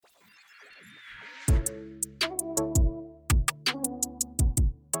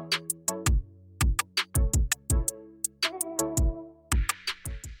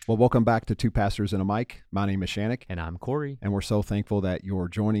Well, welcome back to Two Pastors and a Mic. My name is Shannick. And I'm Corey. And we're so thankful that you're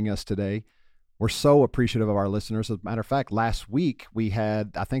joining us today. We're so appreciative of our listeners. As a matter of fact, last week we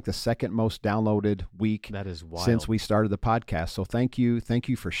had, I think, the second most downloaded week That is wild. since we started the podcast. So thank you. Thank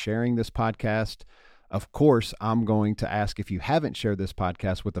you for sharing this podcast. Of course, I'm going to ask if you haven't shared this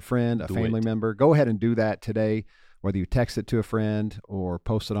podcast with a friend, a family member, go ahead and do that today, whether you text it to a friend or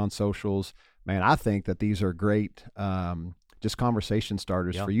post it on socials. Man, I think that these are great just conversation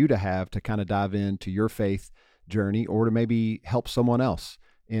starters for you to have to kind of dive into your faith journey or to maybe help someone else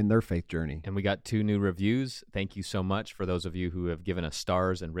in their faith journey. And we got 2 new reviews. Thank you so much for those of you who have given us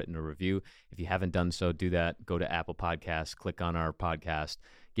stars and written a review. If you haven't done so, do that. Go to Apple Podcasts, click on our podcast,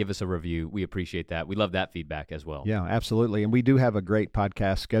 give us a review. We appreciate that. We love that feedback as well. Yeah, absolutely. And we do have a great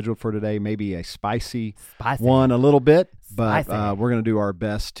podcast scheduled for today, maybe a spicy one a little bit, but we're going to do our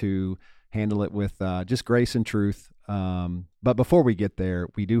best to handle it with just grace and truth. But before we get there,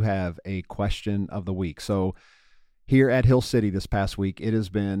 we do have a question of the week. So here at Hill City this past week, it has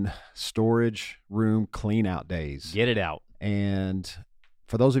been storage room clean out days. Get it out. And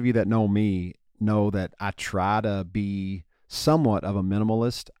for those of you that know me, know that I try to be somewhat of a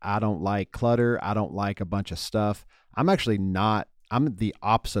minimalist. I don't like clutter. I don't like a bunch of stuff. I'm the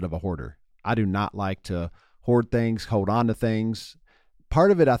opposite of a hoarder. I do not like to hoard things, hold on to things.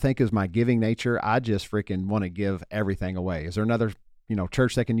 Part of it, I think, is my giving nature. I just freaking want to give everything away. Is there another,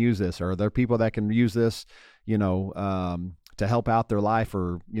 church that can use this? Or are there people that can use this, to help out their life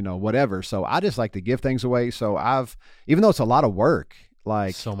or, whatever. So I just like to give things away. So even though it's a lot of work,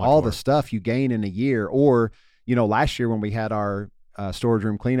 like the stuff you gain in a year or, last year when we had our storage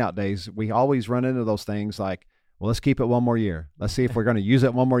room clean out days, we always run into those things like, well, let's keep it one more year. Let's see if we're going to use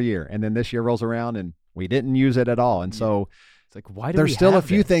it one more year. And then this year rolls around and we didn't use it at all. And so it's like, why do there's we still have a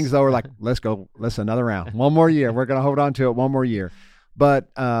few this? things though, we're like, let's another round, one more year. We're going to hold on to it one more year. But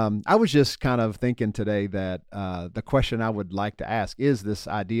I was just kind of thinking today that the question I would like to ask is this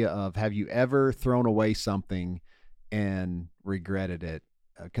idea of, have you ever thrown away something and regretted it?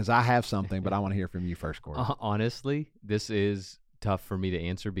 Because I have something, but I want to hear from you first, Corey. Honestly, this is tough for me to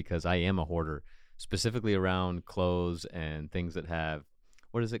answer because I am a hoarder, specifically around clothes and things that have,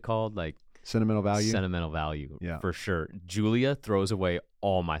 what is it called? Like sentimental value? Sentimental value, yeah, for sure. Julia throws away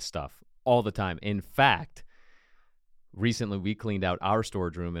all my stuff all the time. In fact, recently we cleaned out our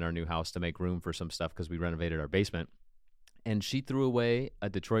storage room in our new house to make room for some stuff because we renovated our basement. And she threw away a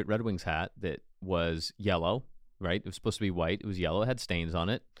Detroit Red Wings hat that was yellow, right? It was supposed to be white. It was yellow. It had stains on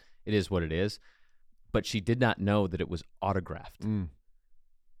it. It is what it is. But she did not know that it was autographed. Do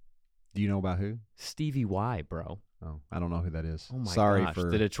you know about who? Stevie Y, bro. Oh, I don't know who that is. Oh my Sorry gosh. for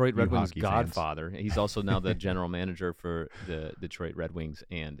the Detroit Red Wings hockey godfather. He's also now the general manager for the Detroit Red Wings.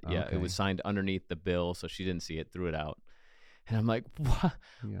 And Okay. It was signed underneath the bill, so she didn't see it, threw it out. And I'm like, what?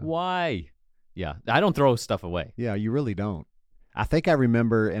 Yeah. Why? Yeah, I don't throw stuff away. Yeah, you really don't. I think I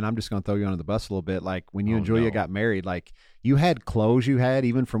remember, and I'm just going to throw you under the bus a little bit, like when you and Julia got married, like you had clothes you had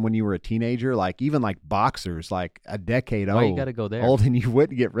even from when you were a teenager, like even like boxers, like a decade Why you got to go there? old, and you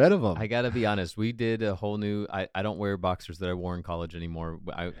wouldn't get rid of them. I got to be honest. We did a whole new, I don't wear boxers that I wore in college anymore.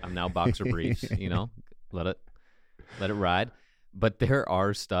 I'm now boxer briefs, let it ride. But there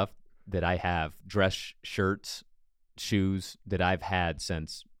are stuff that I have, dress shirts, shoes that I've had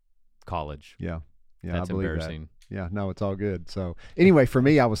since college. Yeah, That's I believe embarrassing. that. Yeah, no, it's all good. So anyway, for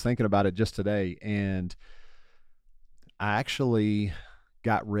me, I was thinking about it just today, and I actually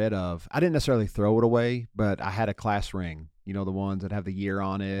got rid of, I didn't necessarily throw it away, but I had a class ring, the ones that have the year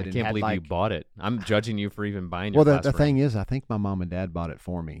on it. I can't believe you bought it. I'm judging you for even buying your Well, class the ring. thing is, I think my mom and dad bought it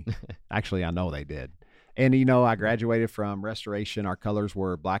for me. Actually, I know they did. And, I graduated from restoration. Our colors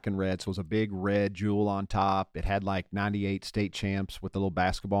were black and red. So it was a big red jewel on top. It had like 98 state champs with a little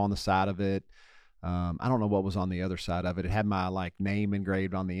basketball on the side of it. I don't know what was on the other side of it. It had my like name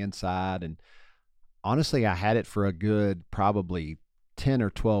engraved on the inside. And honestly, I had it for a good probably 10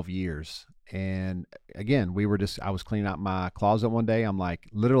 or 12 years. And again, I was cleaning out my closet one day. I'm like,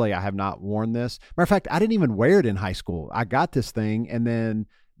 literally, I have not worn this. Matter of fact, I didn't even wear it in high school. I got this thing. And then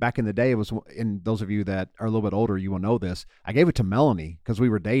back in the day, it was, and those of you that are a little bit older, you will know this. I gave it to Melanie because we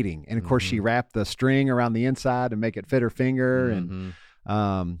were dating. And of course, she wrapped the string around the inside and make it fit her finger. And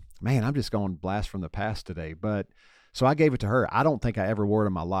man, I'm just going blast from the past today. But so I gave it to her. I don't think I ever wore it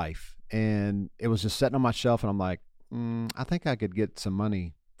in my life. And it was just sitting on my shelf. And I'm like, I think I could get some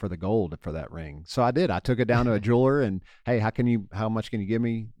money for the gold for that ring. So I did. I took it down to a jeweler and, hey, how much can you give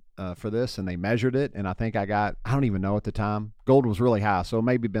me for this? And they measured it. And I think I don't even know at the time. Gold was really high. So it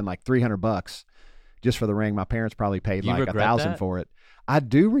maybe been like $300 just for the ring. My parents probably paid like $1,000 for it. I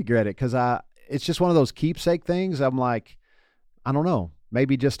do regret it because it's just one of those keepsake things. I'm like, I don't know.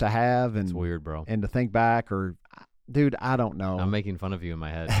 maybe just to have It's weird, bro. and to think back, or dude, I don't know. I'm making fun of you in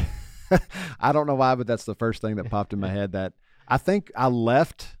my head. I don't know why, but that's the first thing that popped in my head. That I think I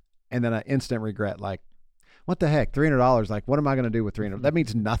left, and then an instant regret. Like, what the heck? $300. Like, what am I going to do with $300? That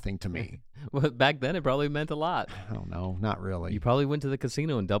means nothing to me. Well, back then it probably meant a lot. I don't know. Not really. You probably went to the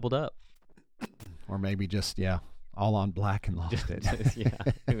casino and doubled up. Or maybe just all on black and lost it. Yeah,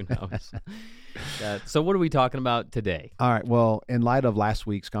 who knows? So what are we talking about today? All right. Well, in light of last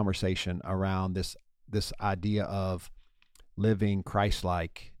week's conversation around this idea of living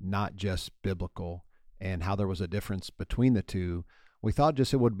Christ-like, not just biblical, and how there was a difference between the two, we thought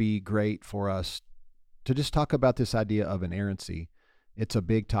just it would be great for us to just talk about this idea of inerrancy. It's a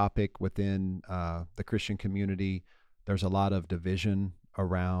big topic within the Christian community. There's a lot of division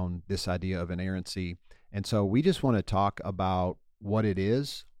around this idea of inerrancy. And so we just want to talk about what it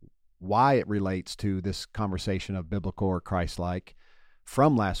is, why it relates to this conversation of biblical or Christ-like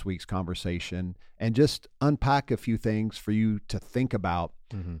from last week's conversation, and just unpack a few things for you to think about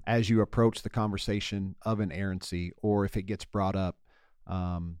as you approach the conversation of inerrancy, or if it gets brought up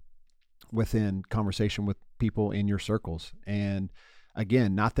within conversation with people in your circles. And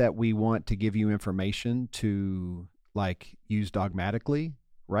again, not that we want to give you information to like use dogmatically,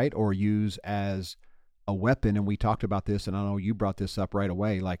 right? Or use as a weapon. And we talked about this, and I know you brought this up right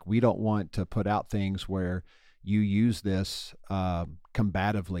away. Like, we don't want to put out things where you use this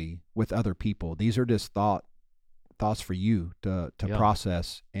combatively with other people. These are just thoughts for you to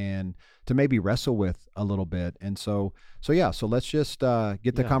process and to maybe wrestle with a little bit. And so let's just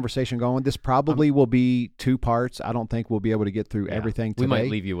get the conversation going. This probably will be 2 parts. I don't think we'll be able to get through everything today. We might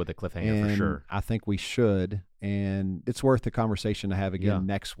leave you with a cliffhanger for sure. I think we should, and it's worth the conversation to have again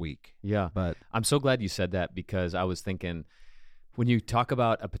next week. Yeah. But I'm so glad you said that, because I was thinking, when you talk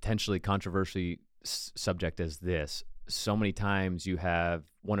about a potentially controversial subject as this, so many times you have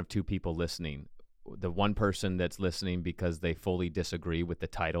one of 2 people listening. The one person that's listening because they fully disagree with the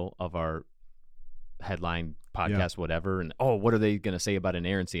title of our headline podcast, whatever, and what are they going to say about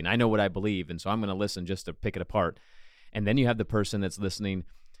inerrancy? And I know what I believe, and so I'm going to listen just to pick it apart. And then you have the person that's listening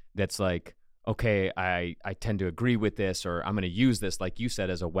that's like, okay, I tend to agree with this, or I'm going to use this, like you said,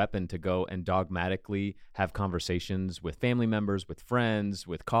 as a weapon to go and dogmatically have conversations with family members, with friends,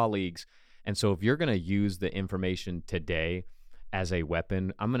 with colleagues. And so if you're going to use the information today as a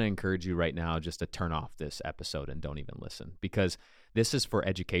weapon, I'm going to encourage you right now just to turn off this episode and don't even listen, because this is for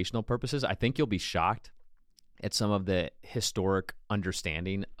educational purposes. I think you'll be shocked at some of the historic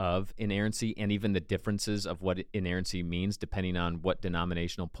understanding of inerrancy, and even the differences of what inerrancy means depending on what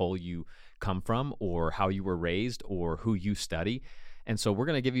denominational pole you come from, or how you were raised, or who you study. And so we're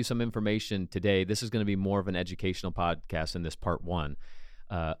going to give you some information today. This is going to be more of an educational podcast in this part 1.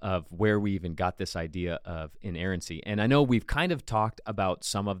 Of where we even got this idea of inerrancy. And I know we've kind of talked about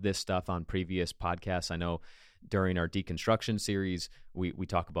some of this stuff on previous podcasts. I know during our deconstruction series, we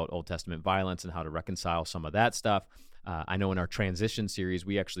talk about Old Testament violence and how to reconcile some of that stuff. I know in our transition series,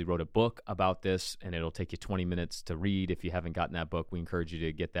 we actually wrote a book about this, and it'll take you 20 minutes to read. If you haven't gotten that book, we encourage you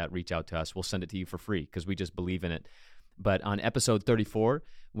to get that. Reach out to us. We'll send it to you for free because we just believe in it. But on episode 34,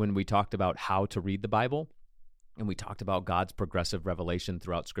 when we talked about how to read the Bible, and we talked about God's progressive revelation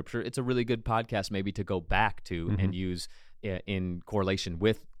throughout Scripture, it's a really good podcast maybe to go back to and use in correlation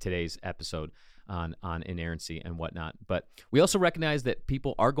with today's episode on inerrancy and whatnot. But we also recognize that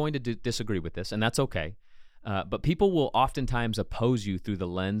people are going to disagree with this, and that's okay. But people will oftentimes oppose you through the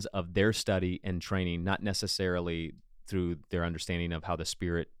lens of their study and training, not necessarily through their understanding of how the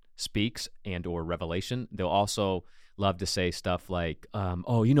Spirit speaks and or revelation. They'll also love to say stuff like,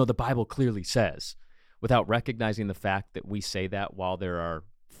 the Bible clearly says, without recognizing the fact that we say that while there are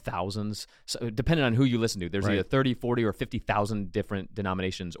thousands, so depending on who you listen to, there's either 30, 40, or 50,000 different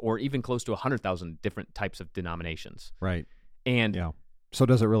denominations, or even close to 100,000 different types of denominations. Right. And so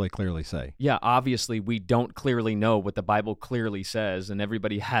does it really clearly say? Yeah, obviously we don't clearly know what the Bible clearly says, and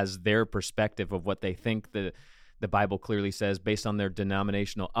everybody has their perspective of what they think the Bible clearly says based on their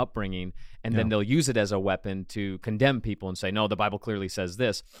denominational upbringing, and then they'll use it as a weapon to condemn people and say, no, the Bible clearly says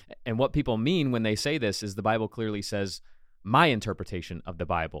this. And what people mean when they say this is the Bible clearly says my interpretation of the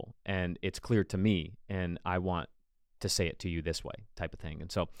Bible, and it's clear to me, and I want to say it to you this way, type of thing.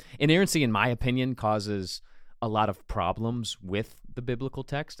 And so inerrancy, in my opinion, causes a lot of problems with the biblical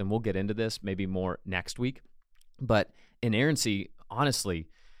text, and we'll get into this maybe more next week. But inerrancy, honestly,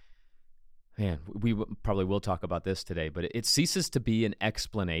 man, we probably will talk about this today, but it ceases to be an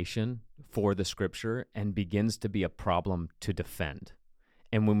explanation for the Scripture and begins to be a problem to defend.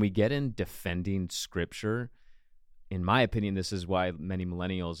 And when we get in defending Scripture, in my opinion, this is why many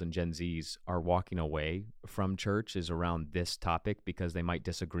millennials and Gen Zs are walking away from church, is around this topic, because they might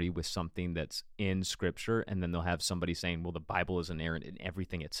disagree with something that's in Scripture, and then they'll have somebody saying, well, the Bible is inerrant in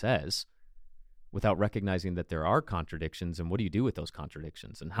everything it says, without recognizing that there are contradictions, and what do you do with those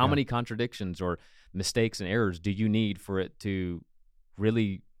contradictions? And how many contradictions or mistakes and errors do you need for it to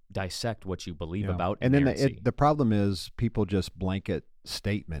really dissect what you believe about and inerrancy? then the problem is people just blanket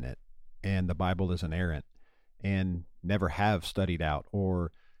statement it, and the Bible is inerrant, and never have studied out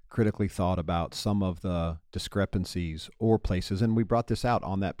or critically thought about some of the discrepancies or places. And we brought this out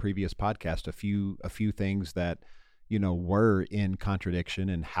on that previous podcast, a few things that, were in contradiction,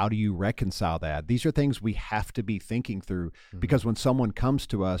 and how do you reconcile that? These are things we have to be thinking through, because when someone comes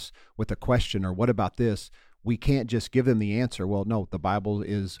to us with a question, or what about this, we can't just give them the answer. Well, no, the Bible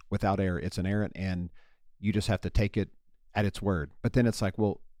is without error. It's inerrant, and you just have to take it at its word. But then it's like,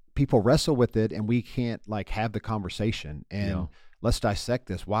 well, people wrestle with it, and we can't have the conversation and let's dissect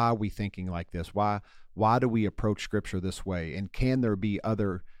this. Why are we thinking like this? Why do we approach Scripture this way? And can there be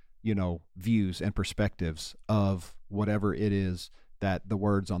other, views and perspectives of whatever it is that the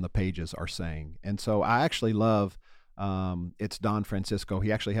words on the pages are saying? And so I actually love, it's Don Francisco.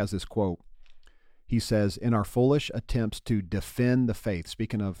 He actually has this quote. He says, in our foolish attempts to defend the faith,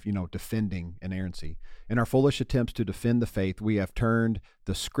 speaking of, defending inerrancy, in our foolish attempts to defend the faith, we have turned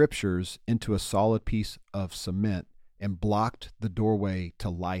the Scriptures into a solid piece of cement and blocked the doorway to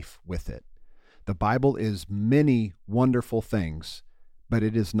life with it. The Bible is many wonderful things, but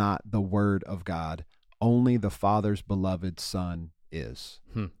it is not the Word of God. Only the Father's beloved Son is.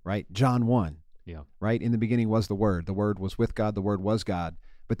 Right? John 1. Yeah. Right? In the beginning was the Word. The Word was with God. The Word was God.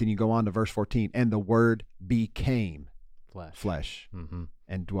 But then you go on to verse 14, and the Word became flesh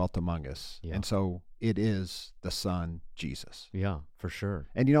and dwelt among us. Yeah. And so it is the Son, Jesus. Yeah, for sure.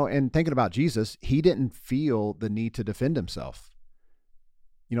 And, and thinking about Jesus, he didn't feel the need to defend himself.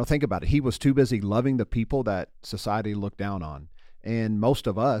 Think about it. He was too busy loving the people that society looked down on. And most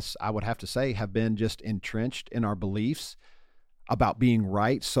of us, I would have to say, have been just entrenched in our beliefs about being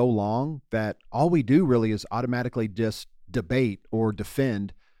right so long that all we do really is automatically just debate or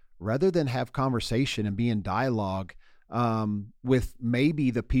defend, rather than have conversation and be in dialogue with maybe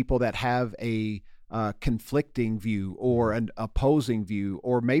the people that have a conflicting view or an opposing view,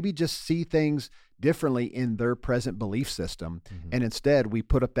 or maybe just see things differently in their present belief system. And instead we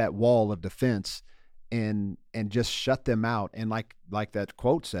put up that wall of defense and just shut them out. And like that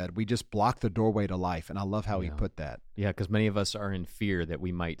quote said, we just block the doorway to life. And I love how he put that. Yeah, because many of us are in fear that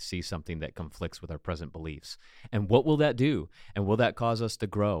we might see something that conflicts with our present beliefs. And what will that do? And will that cause us to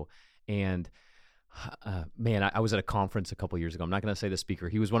grow? And man, I was at a conference a couple years ago. I'm not going to say the speaker.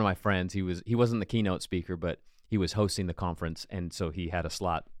 He was one of my friends. He wasn't the keynote speaker, but he was hosting the conference, and so he had a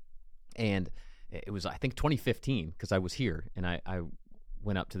slot. And it was, I think, 2015, because I was here, and I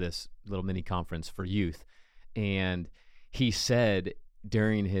went up to this little mini conference for youth, and he said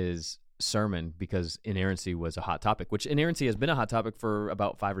during his sermon, because inerrancy was a hot topic, which inerrancy has been a hot topic for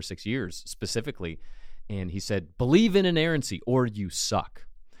about 5 or 6 years specifically, and he said, believe in inerrancy or you suck.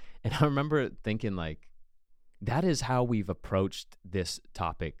 And I remember thinking, that is how we've approached this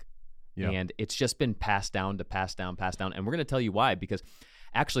topic. Yep. And it's just been passed down. And we're going to tell you why, because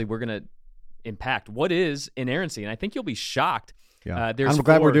actually we're going to impact what is inerrancy. And I think you'll be shocked. Yeah. I'm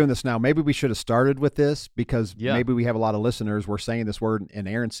glad we're doing this now. Maybe we should have started with this, because maybe we have a lot of listeners. We're saying this word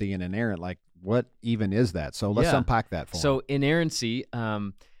inerrancy and inerrant. What even is that? So let's unpack that for them. So inerrancy,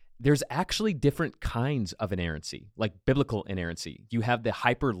 there's actually different kinds of inerrancy, like biblical inerrancy. You have the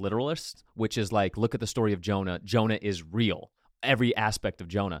hyper-literalist, which is look at the story of Jonah. Jonah is real, every aspect of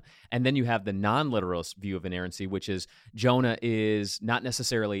Jonah. And then you have the non-literalist view of inerrancy, which is Jonah is not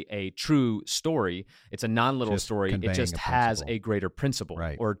necessarily a true story. It's a non-literal story. It just has a greater principle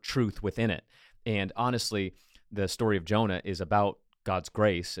or truth within it. And honestly, the story of Jonah is about God's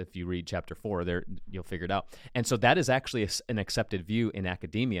grace. If you read chapter 4, there you'll figure it out. And so that is actually an accepted view in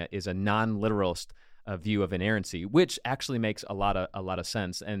academia, is a non-literalist view of inerrancy, which actually makes a lot of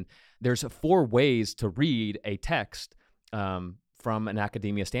sense. And there's 4 ways to read a text from an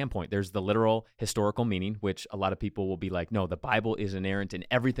academia standpoint. There's the literal historical meaning, which a lot of people will be like, no, the Bible is inerrant in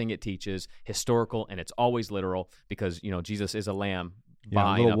everything it teaches, historical, and it's always literal, because Jesus is a lamb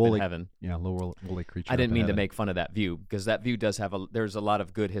buying up in heaven. Yeah, little woolly creature. I didn't mean to make fun of that view, because that view does have there's a lot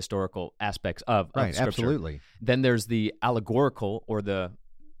of good historical aspects of Scripture. Absolutely. Then there's the allegorical, or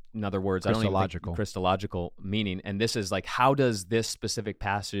in other words, Christological meaning. And this is how does this specific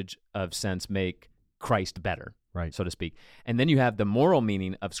passage of sense make Christ better, so to speak? And then you have the moral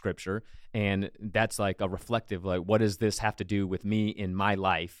meaning of Scripture, and that's a reflective, what does this have to do with me in my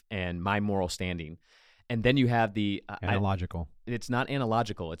life and my moral standing? And then you have the Analogical. it's not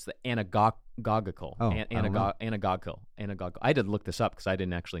analogical. It's the anagogical. Oh, Anagogical. I had to look this up because I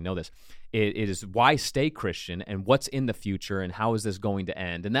didn't actually know this. It is why stay Christian and what's in the future and how is this going to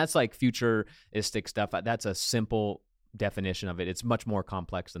end. And that's like futuristic stuff. That's a simple definition of it. It's much more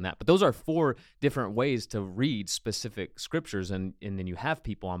complex than that. But those are 4 different ways to read specific scriptures. And then you have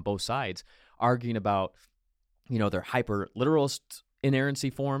people on both sides arguing about, their hyper-literalist inerrancy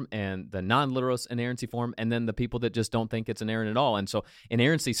form and the non-literalist inerrancy form, and then the people that just don't think it's inerrant at all. And so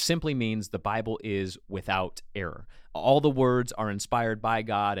inerrancy simply means the Bible is without error. All the words are inspired by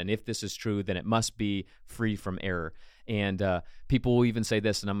God, and if this is true, then it must be free from error. And people will even say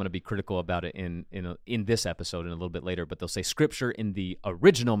this, and I'm going to be critical about it in this episode and a little bit later, but they'll say Scripture in the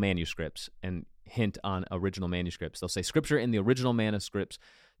original manuscripts, and hint on original manuscripts. They'll say Scripture in the original manuscripts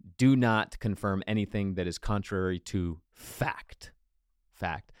do not confirm anything that is contrary to fact.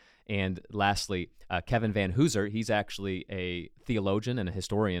 And lastly, Kevin Van Hooser, he's actually a theologian and a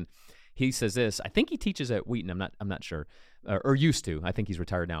historian. He says this. I think he teaches at Wheaton. I'm not sure, or used to. I think he's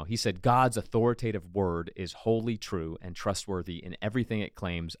retired now. He said God's authoritative word is wholly true and trustworthy in everything it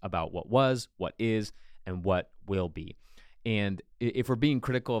claims about what was, what is, and what will be. And if we're being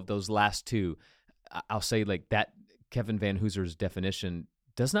critical of those last 2, I'll say like that Kevin Van Hooser's definition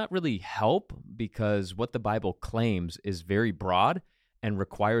does not really help, because what the Bible claims is very broad and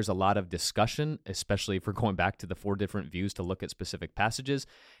requires a lot of discussion, especially if we're going back to the 4 different views to look at specific passages,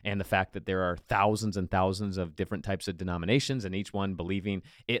 and the fact that there are thousands and thousands of different types of denominations, and each one believing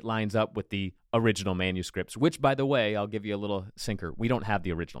it lines up with the original manuscripts, which, by the way, I'll give you a little sinker. We don't have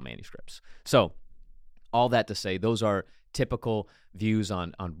the original manuscripts. So all that to say, those are typical views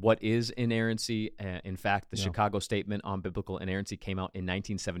on what is inerrancy. In fact, the Chicago Statement on Biblical Inerrancy came out in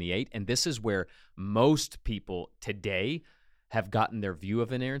 1978, and this is where most people today have gotten their view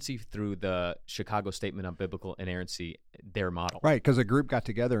of inerrancy through the Chicago Statement on Biblical Inerrancy, their model. Right, because a group got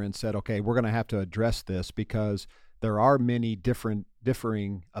together and said, okay, we're going to have to address this because there are many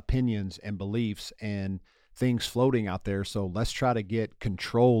differing opinions and beliefs and things floating out there. So let's try to get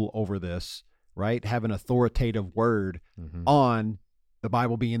control over this, right? Have an authoritative word on the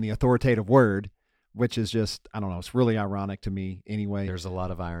Bible being the authoritative word, which is just, I don't know, it's really ironic to me anyway. There's a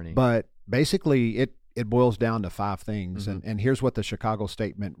lot of irony. But basically, it boils down to 5 things. And here's what the Chicago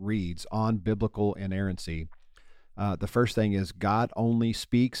Statement reads on biblical inerrancy. The first thing is God only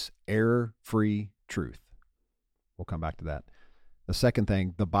speaks error-free truth. We'll come back to that. The second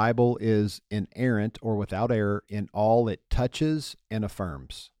thing, the Bible is inerrant or without error in all it touches and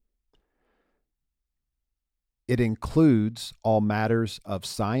affirms. It includes all matters of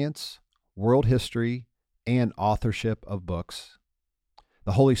science, world history, and authorship of books.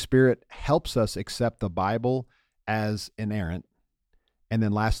 The Holy Spirit helps us accept the Bible as inerrant. And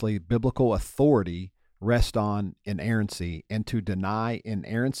then lastly, biblical authority rests on inerrancy. And to deny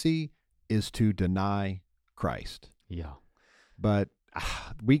inerrancy is to deny Christ. Yeah. But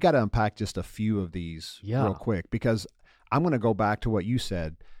we got to unpack just a few of these real quick, because I'm going to go back to what you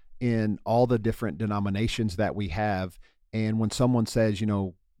said in all the different denominations that we have. And when someone says,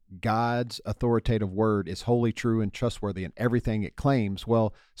 God's authoritative word is wholly true and trustworthy in everything it claims,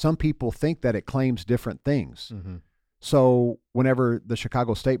 well, some people think that it claims different things. So whenever the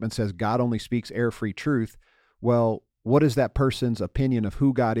Chicago Statement says God only speaks error-free truth, well, what is that person's opinion of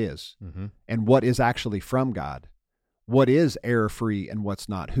who God is and what is actually from God? What is error-free and what's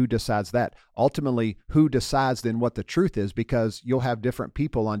not? Who decides that? Ultimately, who decides then what the truth is? Because you'll have different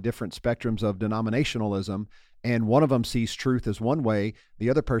people on different spectrums of denominationalism, and one of them sees truth as one way, the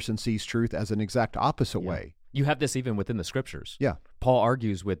other person sees truth as an exact opposite way. You have this even within the Scriptures. Yeah. Paul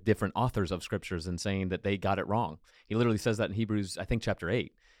argues with different authors of Scriptures and saying that they got it wrong. He literally says that in Hebrews, I think, chapter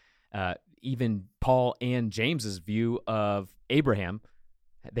 8. Even Paul and James's view of Abraham,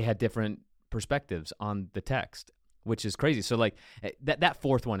 they had different perspectives on the text, which is crazy. So like that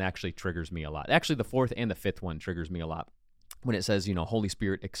 4th one actually triggers me a lot. Actually, the 4th and the 5th one triggers me a lot when it says, Holy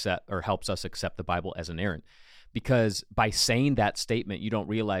Spirit helps us accept the Bible as inerrant. Because by saying that statement, you don't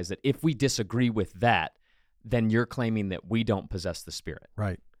realize that if we disagree with that, then you're claiming that we don't possess the Spirit.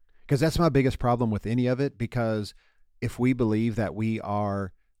 Right. Because that's my biggest problem with any of it, because if we believe that we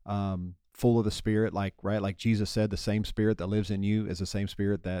are full of the Spirit, like Jesus said, the same Spirit that lives in you is the same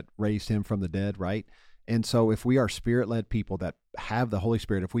Spirit that raised him from the dead, right? And so if we are Spirit-led people that have the Holy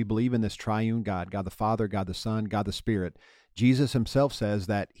Spirit, if we believe in this triune God, God the Father, God the Son, God the Spirit, Jesus himself says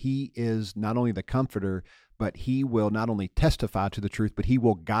that he is not only the Comforter, but he will not only testify to the truth, but he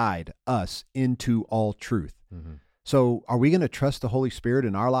will guide us into all truth. So are we going to trust the Holy Spirit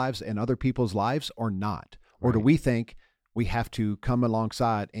in our lives and other people's lives or not? Or do we think we have to come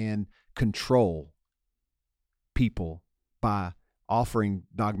alongside and control people by offering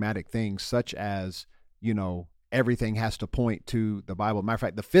dogmatic things such as, everything has to point to the Bible. Matter of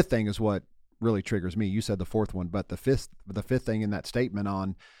fact, the fifth thing is what really triggers me. You said the fourth one, but the fifth thing in that statement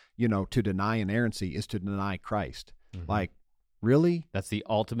on, to deny inerrancy is to deny Christ. Mm-hmm. Like, really? That's the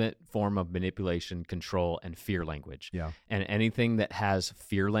ultimate form of manipulation, control, and fear language. Yeah. And anything that has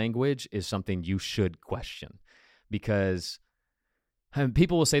fear language is something you should question, because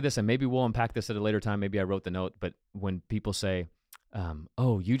people will say this, and maybe we'll unpack this at a later time. Maybe I wrote the note, but when people say,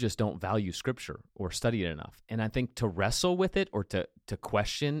 oh, you just don't value Scripture or study it enough. And I think to wrestle with it or to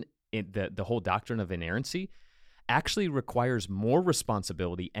question the whole doctrine of inerrancy actually requires more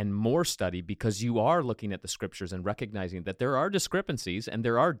responsibility and more study, because you are looking at the Scriptures and recognizing that there are discrepancies and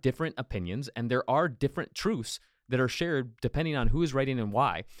there are different opinions and there are different truths that are shared depending on who is writing and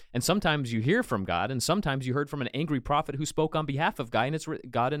why. And sometimes you hear from God, and sometimes you heard from an angry prophet who spoke on behalf of God,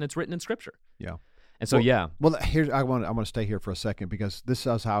 and it's written in Scripture. Yeah. And so, Well, here's I want to stay here for a second, because this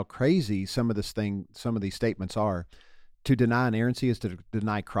is how crazy some of these statements are. To deny inerrancy is to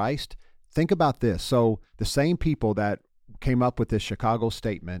deny Christ. Think about this. So the same people that came up with this Chicago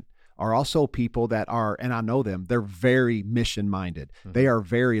statement are also people that are, and I know them, they're very mission-minded. Mm-hmm. They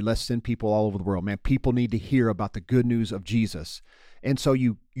are let's send people all over the world. Man, people need to hear about the good news of Jesus. And so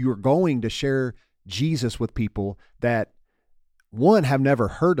you're going to share Jesus with people that, one, have never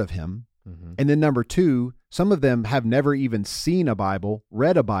heard of him. Mm-hmm. And then number two, some of them have never even seen a Bible,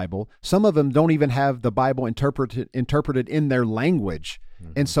 read a Bible. Some of them don't even have the Bible interpreted in their language.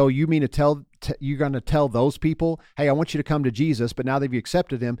 Mm-hmm. And so you mean to you're going to tell those people, hey, I want you to come to Jesus, but now that you've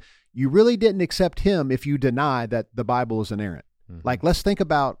accepted him, you really didn't accept him if you deny that the Bible is inerrant. Mm-hmm. Like, let's think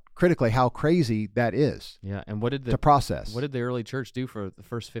about critically how crazy that is. Yeah, and to process? What did the early church do for the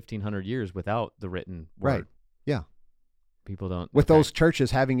first 1,500 years without the written word? Right. Yeah. People don't. With those churches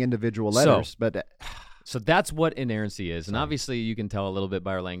having individual letters, So that's what inerrancy is. And obviously you can tell a little bit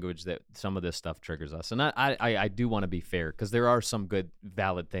by our language that some of this stuff triggers us. And I do want to be fair, because there are some good,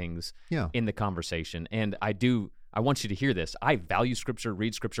 valid things in the conversation. And I want you to hear this. I value Scripture,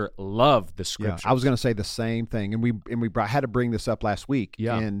 read Scripture, love the Scripture. I was going to say the same thing. And we had to bring this up last week.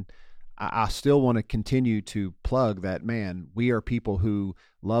 Yeah. And I still want to continue to plug that, man, we are people who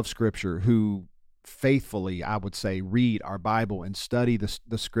love Scripture, who faithfully, I would say, read our Bible and study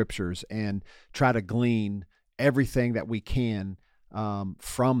the Scriptures and try to glean everything that we can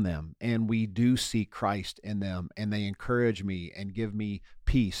from them. And we do see Christ in them, and they encourage me and give me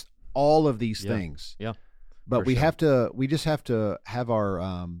peace. All of these things. Yeah. But we just have to have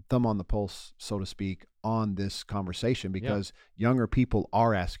our thumb on the pulse, so to speak, on this conversation, because younger people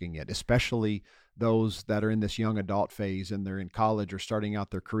are asking it, especially those that are in this young adult phase and they're in college or starting out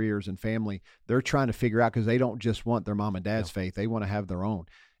their careers and family. They're trying to figure out, because they don't just want their mom and dad's faith. They want to have their own.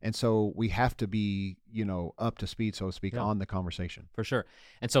 And so we have to be, up to speed, so to speak, on the conversation. For sure.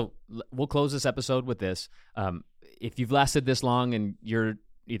 And so we'll close this episode with this. If you've lasted this long and you're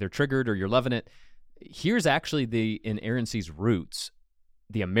either triggered or you're loving it, here's actually the inerrancy's roots,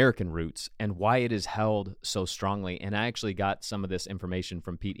 the American roots, and why it is held so strongly. And I actually got some of this information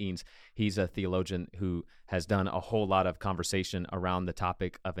from Pete Eanes. He's a theologian who has done a whole lot of conversation around the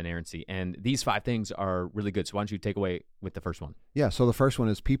topic of inerrancy. And these 5 things are really good. So why don't you take away with the first one? Yeah, so the first one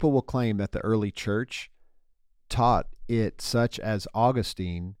is, people will claim that the early church taught it, such as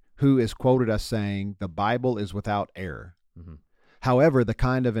Augustine, who is quoted as saying, the Bible is without error. Mm-hmm. However, the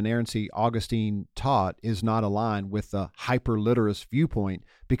kind of inerrancy Augustine taught is not aligned with the hyperliterist viewpoint,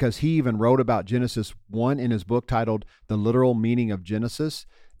 because he even wrote about Genesis 1 in his book titled The Literal Meaning of Genesis,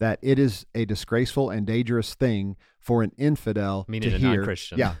 that it is a disgraceful and dangerous thing for an infidel to hear.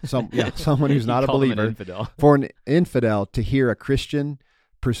 Non-Christian. Someone who's not a believer. For an infidel to hear a Christian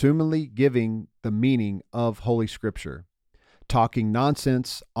presumably giving the meaning of Holy Scripture, talking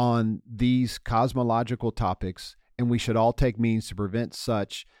nonsense on these cosmological topics. And we should all take means to prevent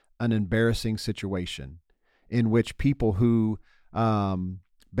such an embarrassing situation, in which people who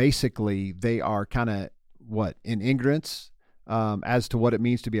basically they are kind of in ignorance as to what it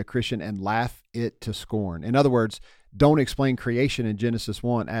means to be a Christian, and laugh it to scorn. In other words, don't explain creation in Genesis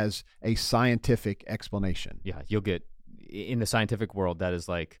 1 as a scientific explanation. Yeah, you'll get in the scientific world, that is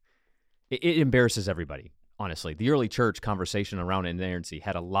like, it embarrasses everybody. Honestly, the early church conversation around inerrancy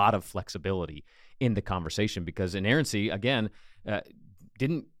had a lot of flexibility in the conversation, because inerrancy, again,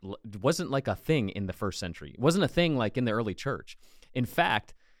 wasn't like a thing in the first century. It wasn't a thing like in the early church. In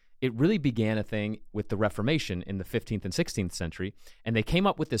fact, it really began a thing with the Reformation in the 15th and 16th century, and they came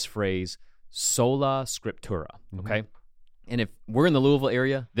up with this phrase, sola scriptura, okay? And if we're in the Louisville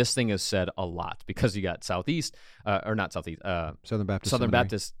area, this thing is said a lot because you got Southern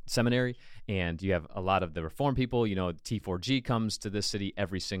Baptist Seminary, and you have a lot of the Reformed people. T4G comes to this city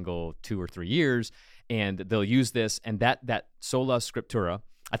every single 2 or 3 years, and they'll use this. And that sola scriptura,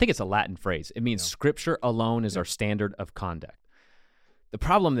 I think it's a Latin phrase. It means Scripture alone is our standard of conduct. The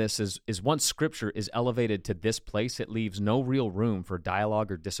problem is once Scripture is elevated to this place, it leaves no real room for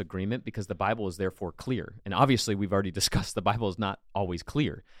dialogue or disagreement because the Bible is therefore clear. And obviously, we've already discussed the Bible is not always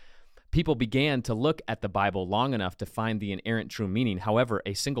clear. People began to look at the Bible long enough to find the inerrant true meaning. However,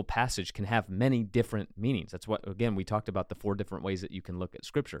 a single passage can have many different meanings. That's what, again, we talked about the 4 different ways that you can look at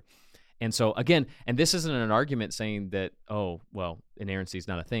Scripture. And so, again, and this isn't an argument saying that, inerrancy is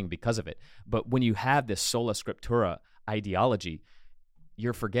not a thing because of it. But when you have this sola scriptura ideology,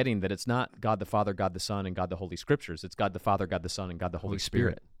 you're forgetting that it's not God the Father, God the Son, and God the Holy Scriptures. It's God the Father, God the Son, and God the Holy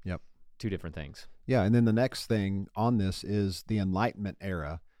Spirit. Yep. 2 different things. Yeah, and then the next thing on this is the Enlightenment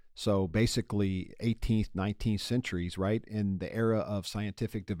era. So basically 18th, 19th centuries, right? In the era of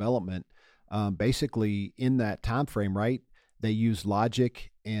scientific development, basically in that time frame, right? They used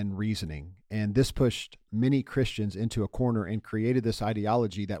logic and reasoning. And this pushed many Christians into a corner and created this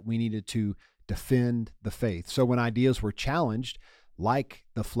ideology that we needed to defend the faith. So when ideas were challenged, like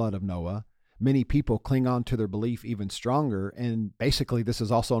the flood of Noah, many people cling on to their belief even stronger. And basically, this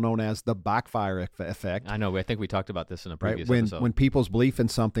is also known as the backfire effect. I know. I think we talked about this in a previous right? episode. When people's belief in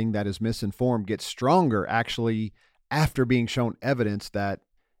something that is misinformed gets stronger, actually, after being shown evidence that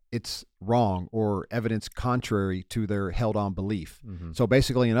it's wrong or evidence contrary to their held-on belief. Mm-hmm. So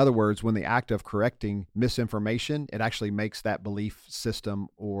basically, in other words, when the act of correcting misinformation, it actually makes that belief system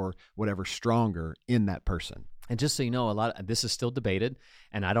or whatever stronger in that person. And just so you know, this is still debated,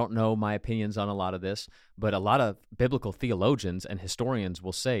 and I don't know my opinions on a lot of this, but a lot of biblical theologians and historians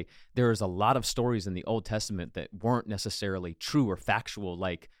will say there is a lot of stories in the Old Testament that weren't necessarily true or factual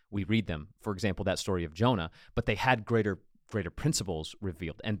like we read them. For example, that story of Jonah, but they had greater principles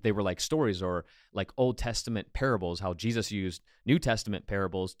revealed, and they were like stories or like Old Testament parables, how Jesus used New Testament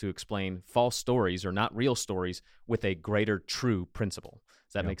parables to explain false stories or not real stories with a greater true principle.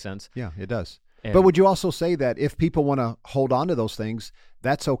 Does that make sense? Yeah, it does. And but would you also say that if people want to hold on to those things,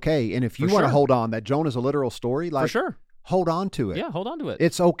 that's okay? And if you want to hold on, that Jonah's a literal story, like, for sure, hold on to it. Yeah, hold on to it.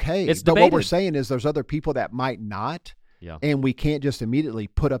 It's okay. It's but debated. What we're saying is there's other people that might not, and we can't just immediately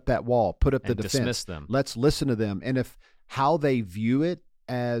put up that wall, put up the defense. Dismiss them. Let's listen to them. And if how they view it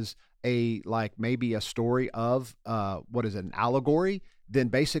as maybe a story of, an allegory, then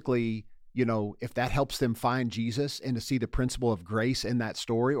basically, if that helps them find Jesus and to see the principle of grace in that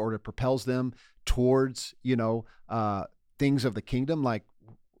story, or it propels them towards, things of the kingdom, like,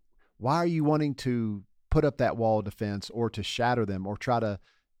 why are you wanting to put up that wall of defense or to shatter them or try to,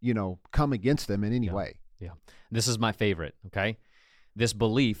 come against them in any way? Yeah. This is my favorite, okay? This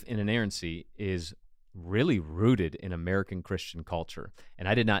belief in inerrancy is really rooted in American Christian culture. And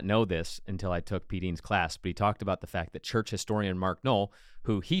I did not know this until I took Pete Dean's class, but he talked about the fact that church historian Mark Knoll,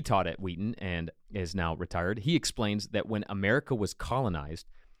 who he taught at Wheaton and is now retired, he explains that when America was colonized,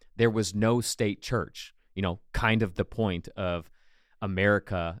 there was no state church, kind of the point of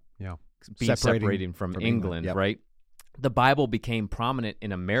America being separating from England, yep. right? The Bible became prominent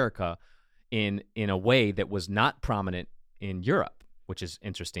in America in a way that was not prominent in Europe, which is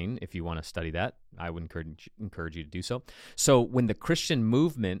interesting. If you want to study that, I would encourage you to do so. So when the Christian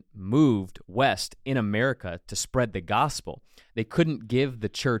movement moved west in America to spread the gospel, they couldn't give the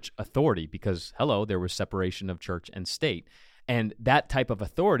church authority because, there was separation of church and state. And that type of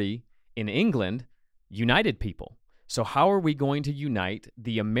authority in England united people. So how are we going to unite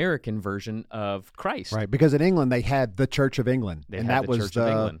the American version of Christ? Right, because in England they had the Church of England, and that was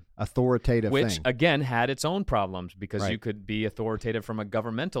the authoritative thing. Which, again, had its own problems because you could be authoritative from a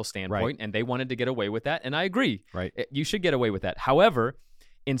governmental standpoint, and they wanted to get away with that, and I agree. Right. You should get away with that. However,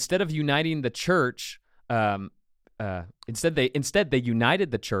 instead of uniting the church, instead they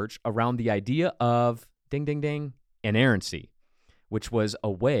united the church around the idea of, ding, ding, ding, inerrancy, which was a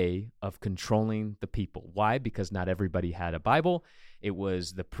way of controlling the people. Why? Because not everybody had a Bible. It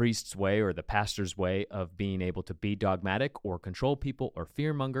was the priest's way or the pastor's way of being able to be dogmatic or control people or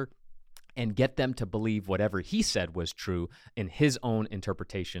fearmonger and get them to believe whatever he said was true in his own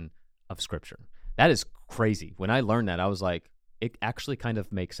interpretation of Scripture. That is crazy. When I learned that, I was like, it actually kind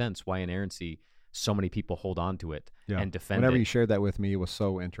of makes sense why inerrancy, so many people hold on to it and defend it. Whenever you shared that with me, it was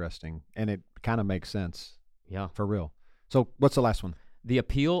so interesting, and it kind of makes sense. Yeah. For real. So what's the last one? The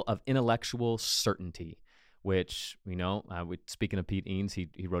appeal of intellectual certainty, which, speaking of Pete Eanes,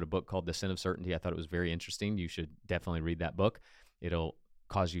 he wrote a book called The Sin of Certainty. I thought it was very interesting. You should definitely read that book. It'll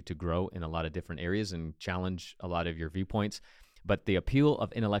cause you to grow in a lot of different areas and challenge a lot of your viewpoints. But the appeal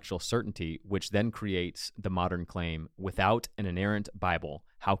of intellectual certainty, which then creates the modern claim, without an inerrant Bible,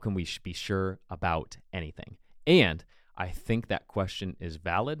 how can we be sure about anything? And I think that question is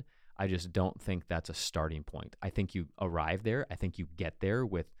valid. I just don't think that's a starting point. I think you arrive there. I think you get there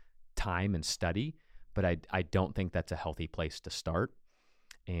with time and study, but I don't think that's a healthy place to start.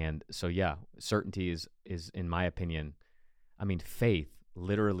 And so, yeah, certainty is in my opinion, I mean, faith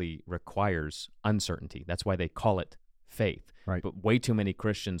literally requires uncertainty. That's why they call it faith. Right. But way too many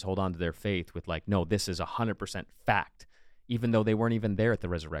Christians hold on to their faith with like, no, this is 100% fact, even though they weren't even there at the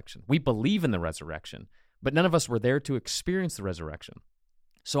resurrection. We believe in the resurrection, but none of us were there to experience the resurrection.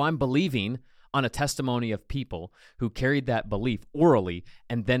 So I'm believing on a testimony of people who carried that belief orally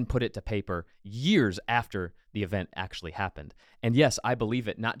and then put it to paper years after the event actually happened. And yes, I believe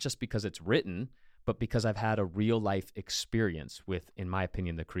it not just because it's written, but because I've had a real life experience with, in my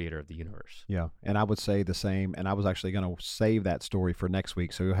opinion, the creator of the universe. Yeah, and I would say the same. And I was actually going to save that story for next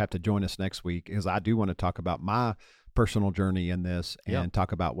week. So you'll have to join us next week, because I do want to talk about my personal journey in this and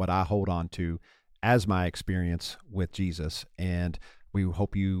talk about what I hold on to as my experience with Jesus. And we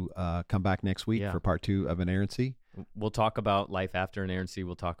hope you come back next week for part 2 of inerrancy. We'll talk about life after inerrancy.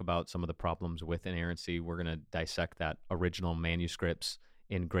 We'll talk about some of the problems with inerrancy. We're going to dissect that original manuscripts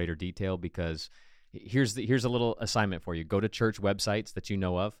in greater detail, because here's a little assignment for you. Go to church websites that you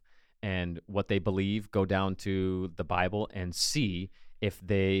know of and what they believe. Go down to the Bible and see if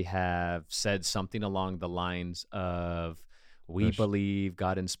they have said something along the lines of, we believe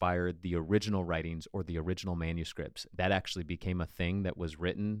God inspired the original writings or the original manuscripts. That actually became a thing that was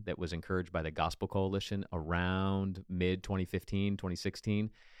written, that was encouraged by the Gospel Coalition around mid-2015,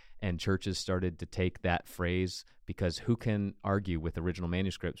 2016. And churches started to take that phrase, because who can argue with original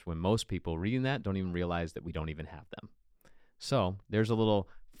manuscripts when most people reading that don't even realize that we don't even have them? So there's a little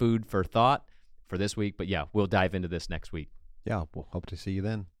food for thought for this week. But yeah, we'll dive into this next week. Yeah, we'll hope to see you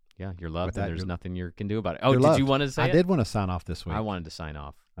then. Yeah, you're loved, and there's nothing you can do about it. Oh, did you want to say I did want to sign off this week. I wanted to sign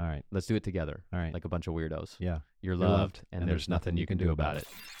off. All right. Let's do it together. All right. Like a bunch of weirdos. Yeah. You're loved, and there's nothing you can do about it.